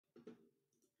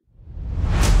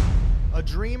A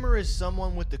dreamer is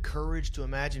someone with the courage to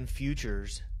imagine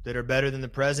futures that are better than the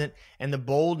present and the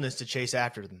boldness to chase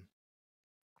after them.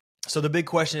 So the big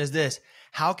question is this: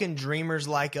 how can dreamers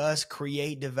like us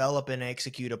create, develop, and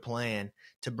execute a plan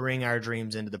to bring our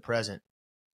dreams into the present?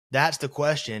 That's the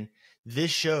question.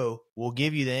 This show will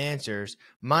give you the answers.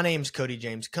 My name's Cody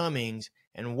James Cummings,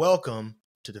 and welcome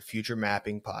to the Future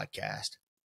Mapping Podcast.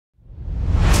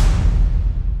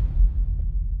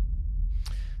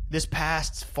 This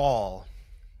past fall,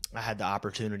 I had the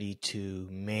opportunity to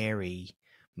marry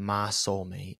my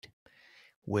soulmate,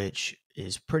 which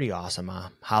is pretty awesome. I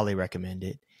highly recommend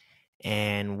it.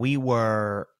 And we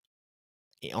were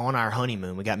on our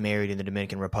honeymoon. We got married in the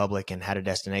Dominican Republic and had a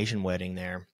destination wedding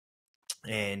there,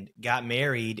 and got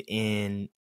married in.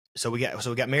 So we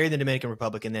got married in the Dominican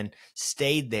Republic and then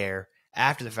stayed there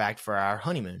after the fact for our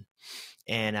honeymoon.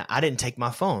 And I didn't take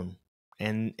my phone.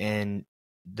 And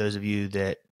those of you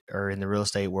that are in the real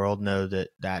estate world know that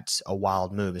that's a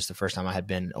wild move. It's the first time I had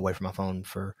been away from my phone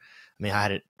I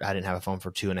didn't have a phone for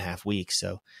 2.5 weeks.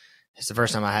 So it's the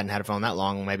first time I hadn't had a phone that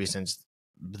long, maybe since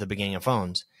the beginning of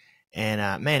phones.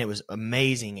 And man, it was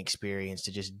amazing experience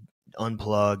to just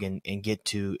unplug and get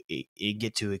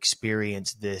to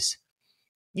experience this,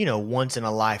 once in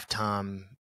a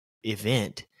lifetime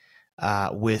event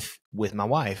with my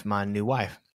wife, my new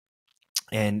wife.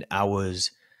 And I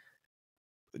was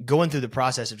going through the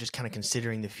process of just kind of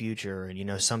considering the future,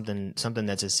 and something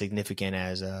that's as significant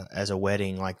as a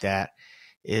wedding like that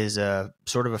is a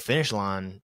sort of a finish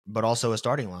line, but also a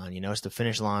starting line. It's the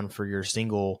finish line for your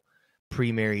single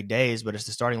pre-married days, but it's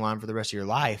the starting line for the rest of your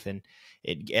life. And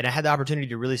I had the opportunity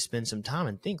to really spend some time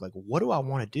and think, like, what do I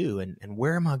want to do, and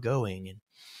where am I going?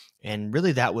 And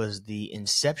really that was the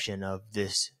inception of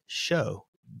this show,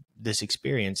 this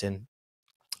experience. And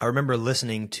I remember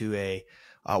listening to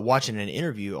watching an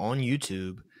interview on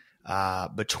YouTube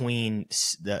between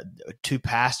the two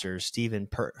pastors, Stephen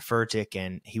Furtick,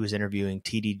 and he was interviewing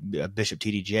Bishop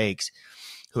T.D. Jakes,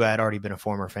 who I had already been a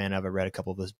former fan of. I read a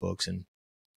couple of his books, and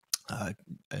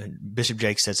Bishop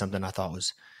Jakes said something I thought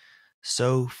was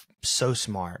so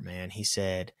smart, man. He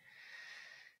said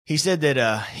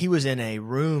that he was in a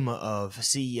room of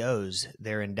CEOs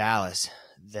there in Dallas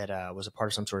that was a part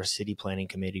of some sort of city planning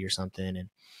committee or something, and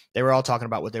they were all talking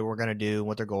about what they were going to do and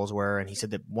what their goals were. And he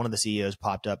said that one of the CEOs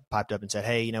piped up and said,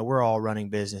 "Hey, we're all running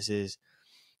businesses.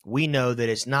 We know that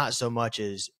it's not so much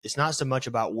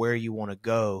about where you want to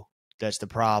go that's the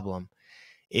problem.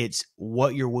 It's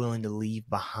what you're willing to leave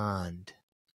behind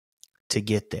to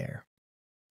get there."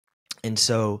 And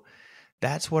so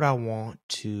that's what I want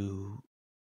to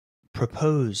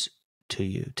propose to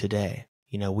you today.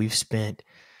 We've spent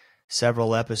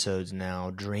several episodes now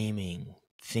dreaming,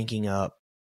 thinking up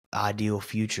ideal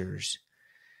futures,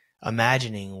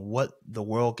 imagining what the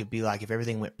world could be like if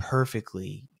everything went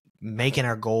perfectly, making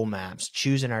our goal maps,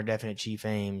 choosing our definite chief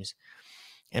aims,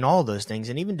 and all of those things,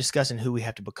 and even discussing who we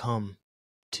have to become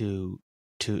to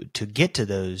get to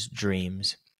those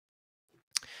dreams.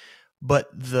 But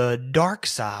the dark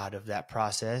side of that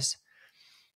process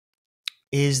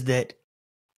is that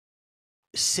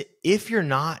if you're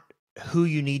not who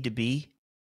you need to be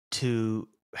to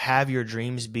have your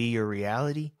dreams be your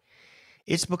reality,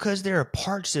 it's because there are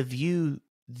parts of you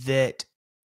that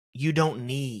you don't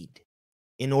need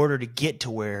in order to get to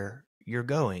where you're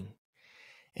going.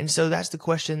 And so that's the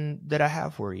question that I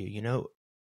have for you.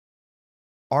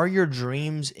 Are your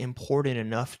dreams important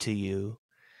enough to you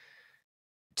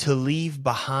to leave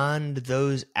behind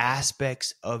those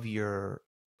aspects of your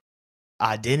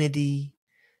identity,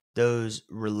 those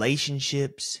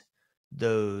relationships,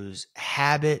 those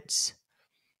habits,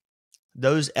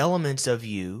 those elements of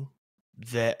you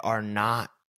that are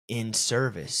not in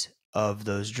service of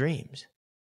those dreams?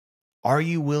 Are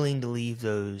you willing to leave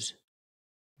those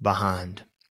behind?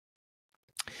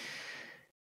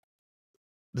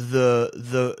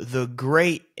 The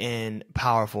great and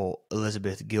powerful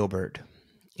Elizabeth Gilbert,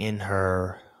 in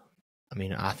her,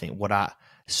 I think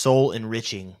soul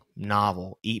enriching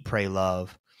novel, Eat, Pray,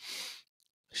 Love,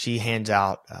 she hands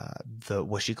out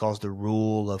what she calls the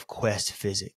rule of quest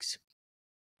physics.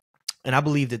 And I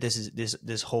believe that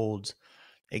this holds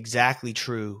exactly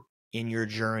true in your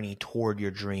journey toward your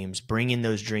dreams, bringing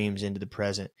those dreams into the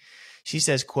present. She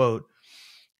says, quote,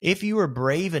 "If you are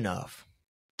brave enough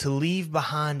to leave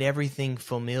behind everything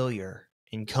familiar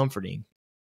and comforting,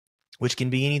 which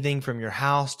can be anything from your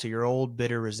house to your old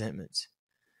bitter resentments,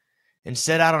 and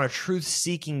set out on a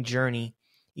truth-seeking journey,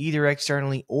 either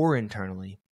externally or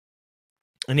internally,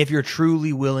 and if you're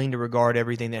truly willing to regard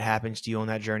everything that happens to you on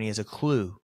that journey as a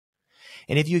clue,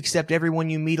 and if you accept everyone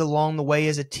you meet along the way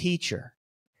as a teacher,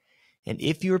 And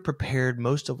if you are prepared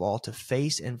most of all to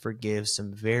face and forgive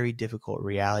some very difficult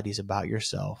realities about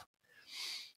yourself,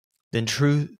 then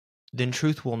truth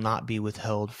will not be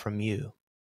withheld from you.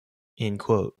 End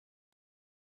quote.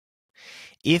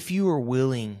 If you are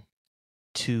willing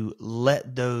to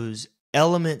let those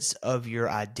elements of your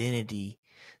identity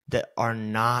that are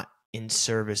not in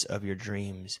service of your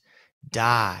dreams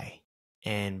die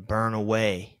and burn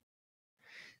away,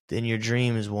 then your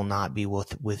dreams will not be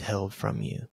withheld from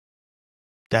you.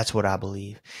 That's what I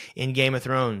believe. In Game of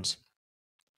Thrones,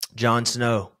 Jon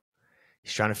Snow,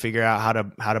 he's trying to figure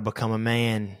out how to become a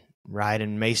man, right?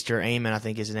 And Maester Aemon, I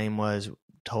think his name was,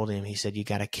 told him, he said, you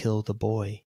got to kill the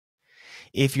boy.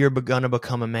 If you're going to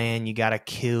become a man, you got to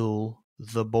kill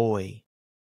the boy.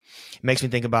 It makes me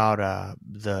think about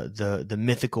the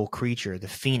mythical creature, the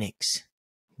phoenix,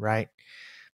 right?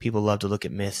 People love to look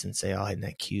at myths and say, oh, isn't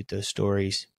that cute, those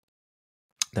stories.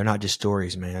 They're not just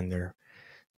stories, man. They're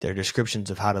descriptions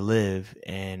of how to live.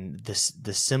 And the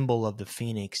symbol of the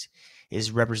phoenix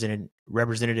is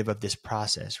representative of this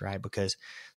process, right? Because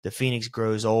the phoenix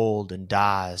grows old and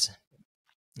dies,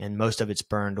 and most of it's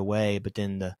burned away, but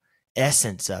then the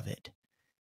essence of it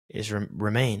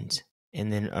remains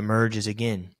and then emerges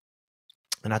again.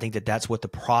 And I think that that's what the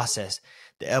process,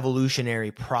 the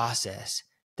evolutionary process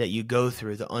that you go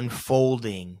through, the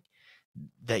unfolding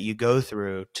that you go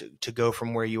through to go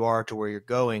from where you are to where you're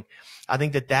going, I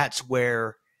think that that's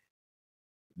where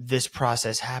this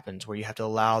process happens, where you have to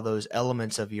allow those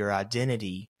elements of your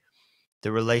identity,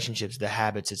 the relationships, the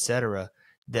habits, etc.,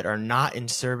 that are not in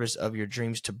service of your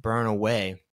dreams to burn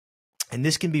away. And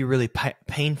this can be really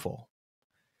painful.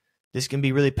 This can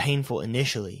be really painful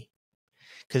initially,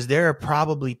 because there are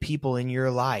probably people in your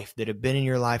life that have been in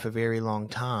your life a very long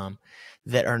time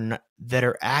that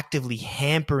are actively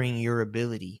hampering your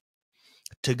ability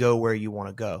to go where you want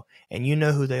to go. And you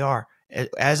know who they are.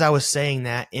 As I was saying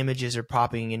that, images are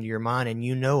popping into your mind and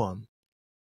you know them.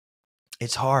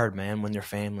 It's hard, man, when they're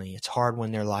family. It's hard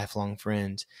when they're lifelong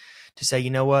friends to say, you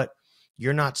know what?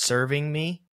 You're not serving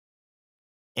me,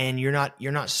 and you're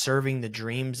not serving the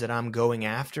dreams that I'm going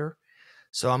after.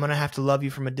 So I'm going to have to love you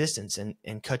from a distance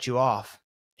and cut you off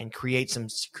and create some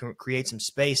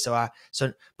space.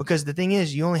 So because the thing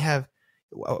is, you only have,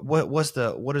 what is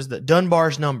the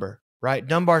Dunbar's number, right?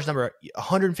 Dunbar's number,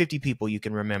 150 people you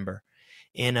can remember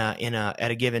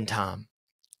at a given time,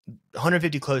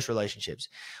 150 close relationships.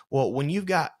 Well, when you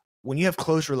have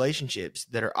close relationships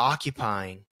that are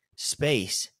occupying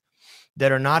space,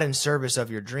 that are not in service of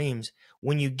your dreams,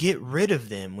 when you get rid of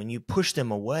them, when you push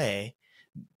them away,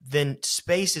 then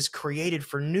space is created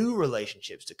for new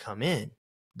relationships to come in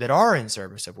that are in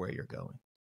service of where you're going,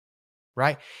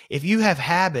 right? If you have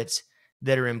habits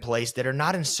that are in place that are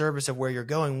not in service of where you're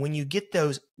going, when you get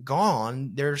those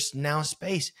gone, there's now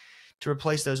space to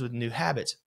replace those with new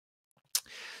habits.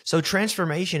 So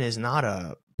transformation is not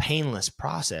a painless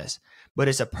process, but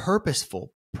it's a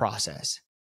purposeful process.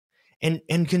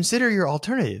 And consider your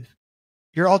alternative.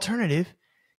 Your alternative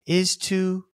is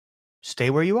to stay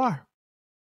where you are.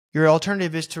 Your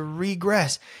alternative is to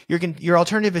regress. Your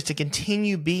alternative is to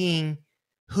continue being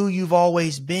who you've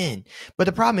always been. But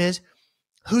the problem is,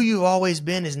 who you've always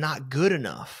been is not good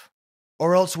enough,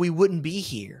 or else we wouldn't be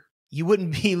here. You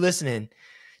wouldn't be listening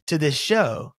to this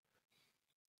show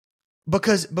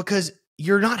because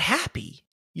you're not happy.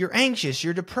 You're anxious.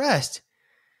 You're depressed.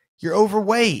 You're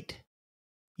overweight.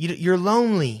 You're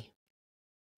lonely.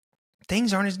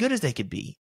 Things aren't as good as they could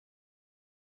be.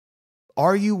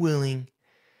 Are you willing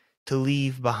to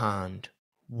leave behind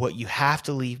what you have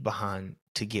to leave behind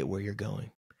to get where you're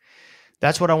going?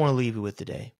 That's what I want to leave you with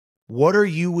today. What are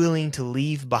you willing to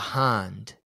leave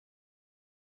behind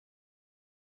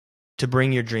to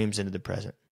bring your dreams into the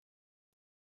present?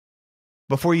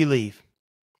 Before you leave,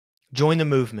 join the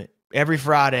movement. Every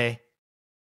Friday,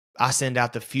 I send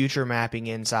out the Future Mapping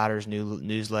Insiders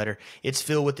newsletter. It's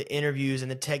filled with the interviews and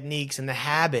the techniques and the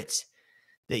habits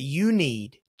that you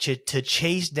need to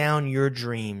chase down your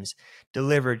dreams,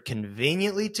 delivered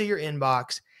conveniently to your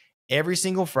inbox every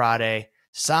single Friday.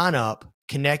 Sign up,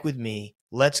 connect with me.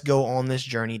 Let's go on this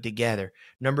journey together.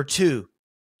 Number 2,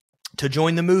 to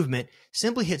join the movement,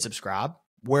 simply hit subscribe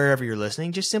wherever you're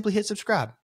listening. Just simply hit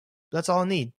subscribe. That's all I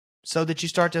need, so that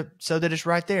it's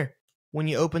right there when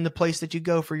you open the place that you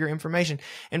go for your information.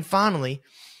 And finally,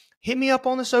 hit me up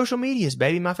on the social medias,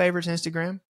 baby. My favorite's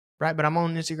Instagram, right? But I'm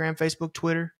on Instagram, Facebook,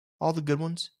 Twitter, all the good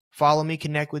ones. Follow me,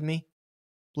 connect with me.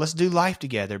 Let's do life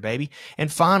together, baby.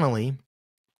 And finally,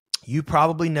 you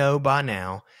probably know by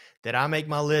now that I make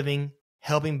my living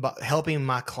helping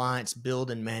my clients build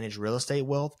and manage real estate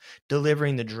wealth,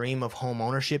 delivering the dream of home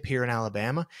ownership here in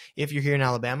Alabama. If you're here in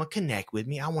Alabama, connect with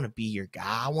me. I want to be your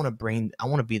guy. I want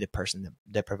to be the person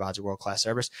that provides a world-class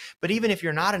service. But even if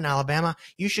you're not in Alabama,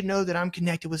 you should know that I'm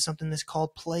connected with something that's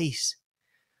called Place,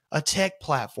 a tech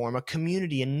platform, a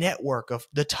community, a network of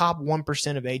the top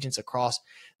 1% of agents across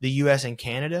the US and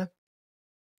Canada.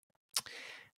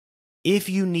 If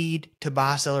you need to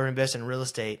buy, sell, or invest in real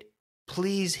estate,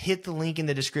 please hit the link in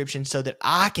the description so that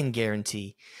I can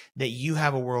guarantee that you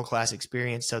have a world-class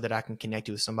experience, so that I can connect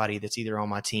you with somebody that's either on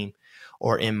my team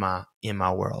or in my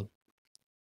world.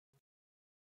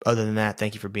 Other than that,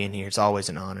 thank you for being here. It's always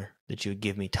an honor that you would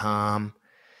give me time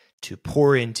to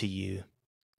pour into you.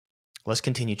 Let's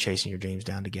continue chasing your dreams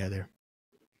down together.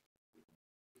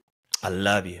 I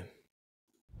love you.